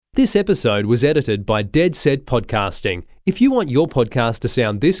This episode was edited by Dead Set Podcasting. If you want your podcast to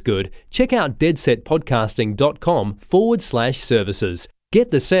sound this good, check out deadsetpodcasting.com/services.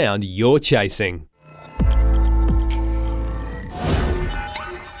 Get the sound you're chasing.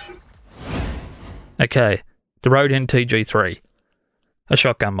 Okay, the Rode NTG-3, a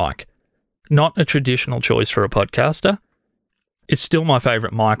shotgun mic. Not a traditional choice for a podcaster. It's still my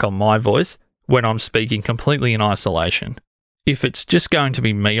favourite mic on my voice when I'm speaking completely in isolation. If it's just going to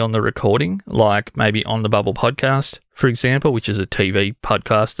be me on the recording, like maybe On the Bubble podcast, for example, which is a TV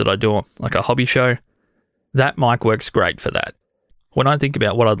podcast that I do like a hobby show, that mic works great for that. When I think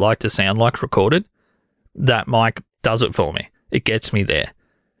about what I'd like to sound like recorded, that mic does it for me. It gets me there.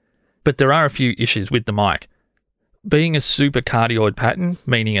 But there are a few issues with the mic. Being a super cardioid pattern,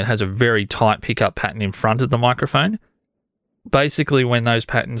 meaning it has a very tight pickup pattern in front of the microphone, basically when those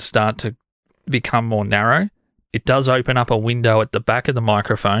patterns start to become more narrow, it does open up a window at the back of the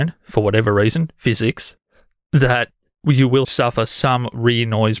microphone, for whatever reason, physics, that you will suffer some rear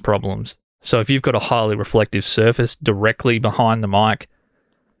noise problems. So if you've got a highly reflective surface directly behind the mic,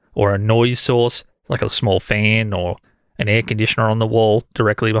 or a noise source, like a small fan or an air conditioner on the wall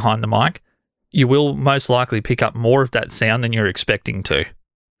directly behind the mic, you will most likely pick up more of that sound than you're expecting to.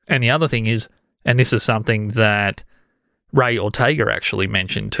 And the other thing is, and this is something that Ray Ortega actually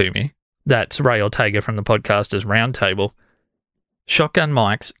mentioned to me, that's Ray Ortega from the Podcasters Roundtable, shotgun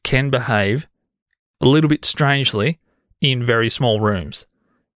mics can behave a little bit strangely in very small rooms.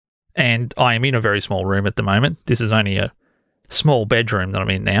 And I am in a very small room at the moment. This is only a small bedroom that I'm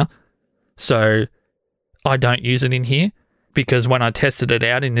in now. So I don't use it in here because when I tested it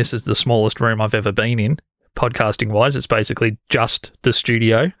out, and this is the smallest room I've ever been in, podcasting-wise, it's basically just the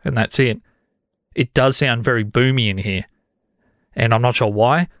studio and that's it. It does sound very boomy in here. And I'm not sure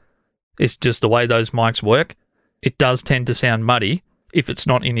why. It's just the way those mics work. It does tend to sound muddy if it's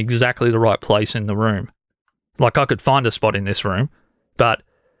not in exactly the right place in the room. Like I could find a spot in this room, but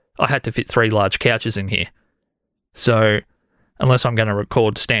I had to fit 3 large couches in here. So unless I'm going to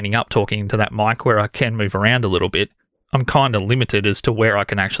record standing up talking into that mic where I can move around a little bit, I'm kind of limited as to where I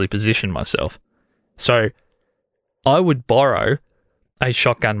can actually position myself. So I would borrow a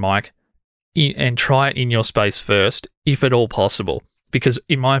shotgun mic and try it in your space first, if at all possible. Because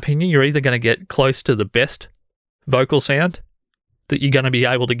in my opinion, you're either going to get close to the best vocal sound that you're going to be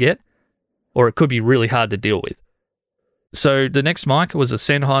able to get, or it could be really hard to deal with. So the next mic was a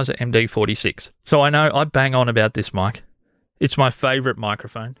Sennheiser MD46. So I know I bang on about this mic. It's my favourite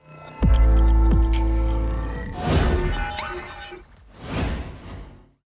microphone.